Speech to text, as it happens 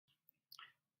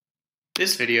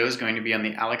This video is going to be on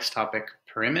the ALEKS topic,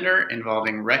 perimeter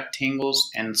involving rectangles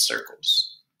and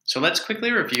circles. So let's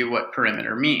quickly review what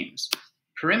perimeter means.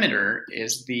 Perimeter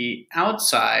is the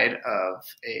outside of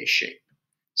a shape.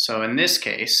 So in this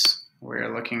case,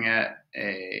 we're looking at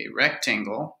a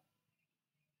rectangle,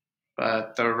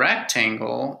 but the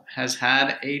rectangle has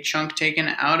had a chunk taken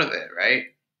out of it, right?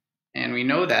 And we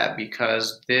know that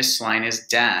because this line is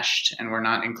dashed and we're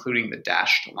not including the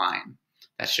dashed line.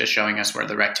 That's just showing us where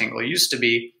the rectangle used to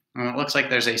be. And it looks like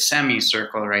there's a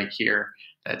semicircle right here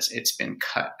it's been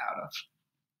cut out of.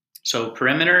 So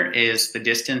perimeter is the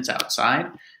distance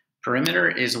outside. Perimeter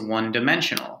is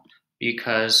one-dimensional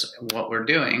because what we're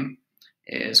doing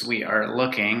is we are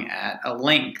looking at a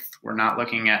length. We're not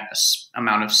looking at an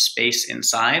amount of space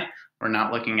inside. We're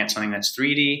not looking at something that's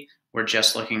 3D. We're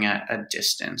just looking at a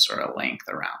distance or a length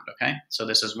around, okay? So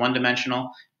this is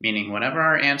one-dimensional, meaning whatever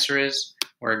our answer is,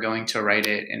 we're going to write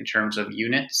it in terms of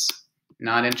units,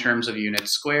 not in terms of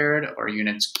units squared or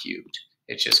units cubed.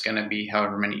 It's just going to be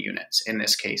however many units, in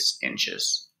this case,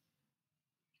 inches.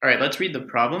 All right, let's read the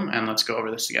problem and let's go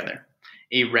over this together.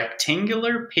 A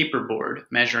rectangular paperboard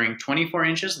measuring 24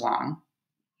 inches long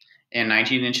and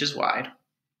 19 inches wide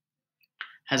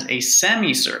has a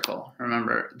semicircle.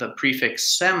 Remember, the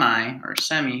prefix semi or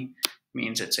semi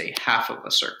means it's a half of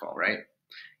a circle, right?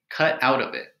 Cut out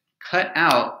of it. Cut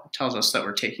out tells us that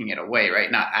we're taking it away,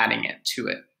 right? Not adding it to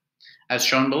it. As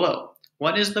shown below,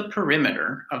 what is the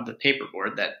perimeter of the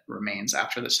paperboard that remains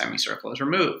after the semicircle is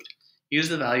removed? Use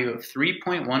the value of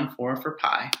 3.14 for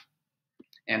pi,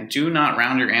 and do not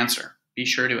round your answer. Be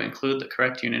sure to include the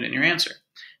correct unit in your answer.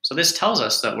 So this tells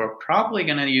us that we're probably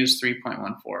going to use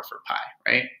 3.14 for pi,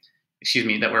 right? Excuse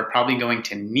me, that we're probably going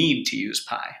to need to use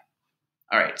pi.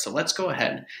 All right, so let's go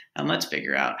ahead and let's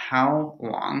figure out how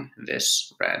long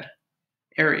this red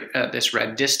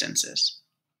distance is.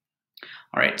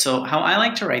 All right, so how I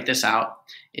like to write this out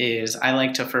is I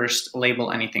like to first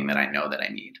label anything that I know that I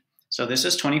need. So this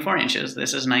is 24 inches,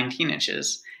 this is 19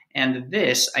 inches, and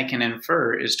this I can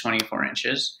infer is 24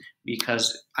 inches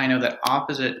because I know that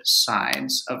opposite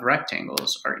sides of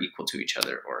rectangles are equal to each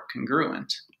other or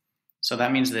congruent. So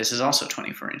that means this is also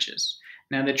 24 inches.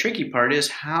 Now the tricky part is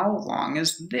how long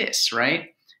is this,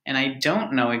 right? And I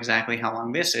don't know exactly how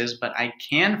long this is, but I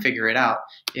can figure it out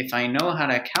if I know how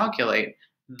to calculate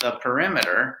the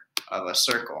perimeter of a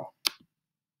circle.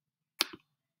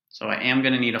 So I am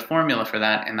going to need a formula for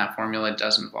that, and that formula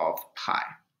does involve pi.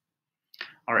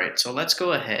 All right, so let's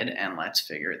go ahead and let's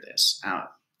figure this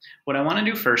out. What I want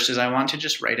to do first is I want to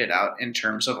just write it out in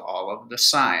terms of all of the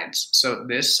sides. So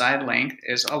this side length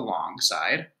is a long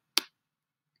side,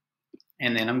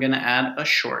 and then I'm going to add a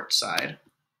short side.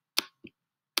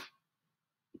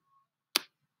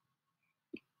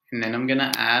 And then I'm going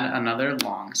to add another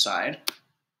long side.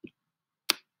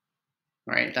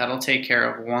 All right, that'll take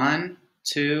care of 1,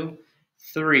 2,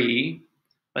 3.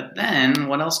 But then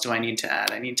what else do I need to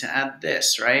add? I need to add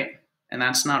this, right? And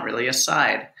that's not really a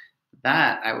side.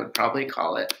 That I would probably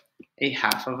call it a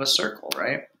half of a circle,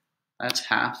 right? That's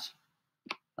half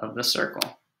of the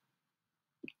circle.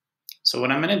 So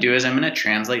what I'm going to do is I'm going to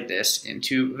translate this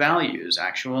into values,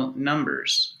 actual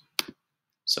numbers.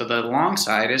 So the long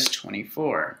side is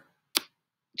 24.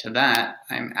 To that,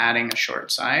 I'm adding a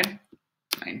short side,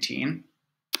 19.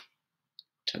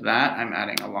 To that, I'm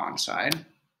adding a long side,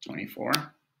 24.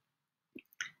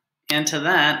 And to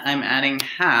that, I'm adding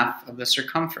half of the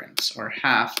circumference, or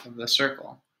half of the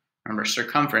circle. Remember,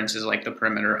 circumference is like the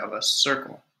perimeter of a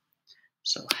circle.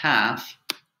 So half,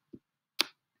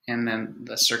 and then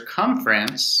the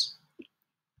circumference,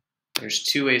 there's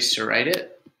two ways to write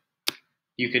it.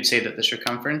 You could say that the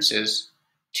circumference is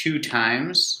 2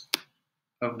 times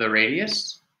of the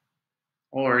radius,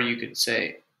 or you could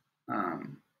say that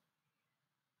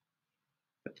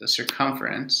the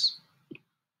circumference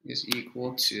is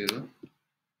equal to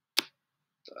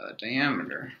the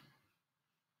diameter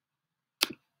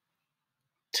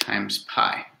times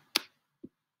pi.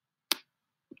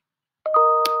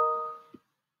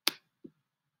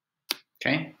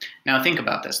 Okay, now think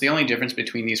about this. The only difference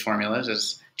between these formulas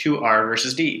is 2r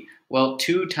versus d. Well,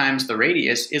 2 times the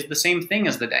radius is the same thing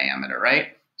as the diameter,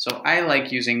 right? So I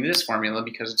like using this formula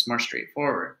because it's more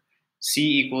straightforward.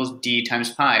 C equals d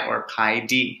times pi, or pi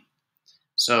d.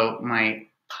 So my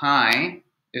pi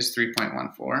is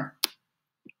 3.14,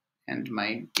 and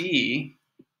my d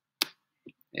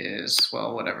is,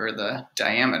 well, whatever the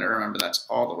diameter, remember that's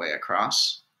all the way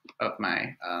across, of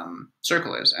my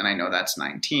circle is, and I know that's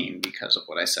 19 because of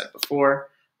what I said before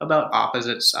about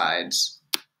opposite sides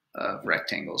of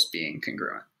rectangles being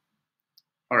congruent.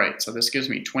 All right, so this gives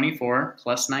me 24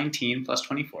 plus 19 plus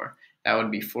 24. That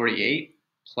would be 48.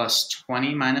 plus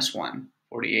 20 minus 1.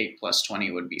 48 plus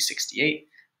 20 would be 68,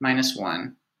 minus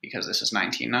 1, because this is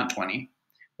 19, not 20,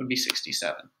 would be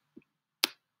 67.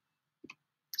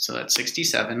 So that's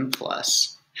 67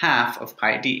 plus half of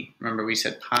pi d. Remember we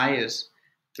said pi is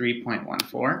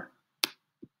 3.14,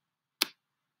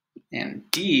 and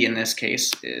d in this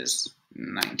case is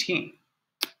 19.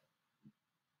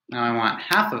 Now I want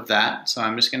half of that, so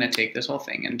I'm just going to take this whole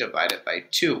thing and divide it by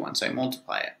 2 once I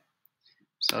multiply it.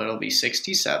 So it'll be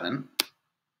 67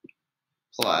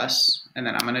 plus, and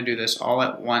then I'm going to do this all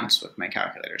at once with my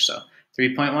calculator. So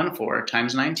 3.14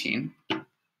 times 19,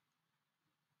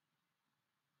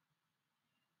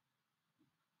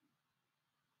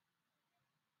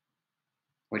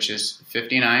 which is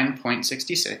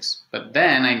 59.66, but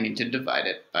then I need to divide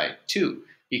it by 2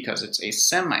 because it's a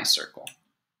semicircle.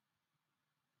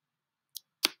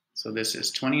 So this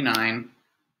is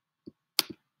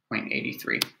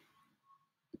 29.83.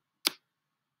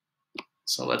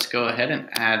 So let's go ahead and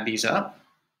add these up.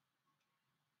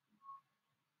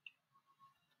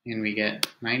 And we get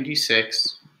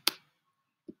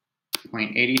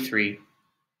 96.83.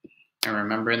 And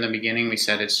remember in the beginning we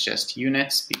said it's just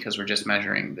units because we're just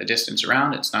measuring the distance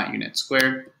around. It's not units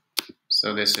squared.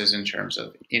 So this is in terms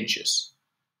of inches.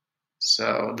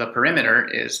 So the perimeter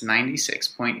is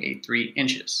 96.83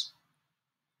 inches.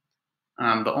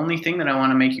 The only thing that I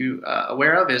want to make you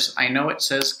aware of is I know it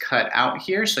says cut out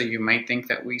here, so you might think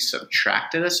that we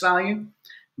subtracted this value,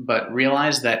 but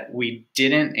realize that we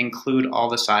didn't include all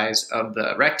the sides of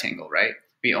the rectangle, right?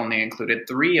 We only included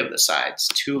 3 of the sides,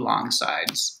 2 long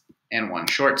sides and 1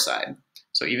 short side.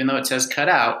 So even though it says cut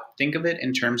out, think of it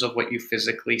in terms of what you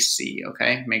physically see,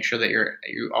 okay? Make sure that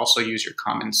you also use your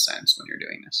common sense when you're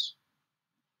doing this.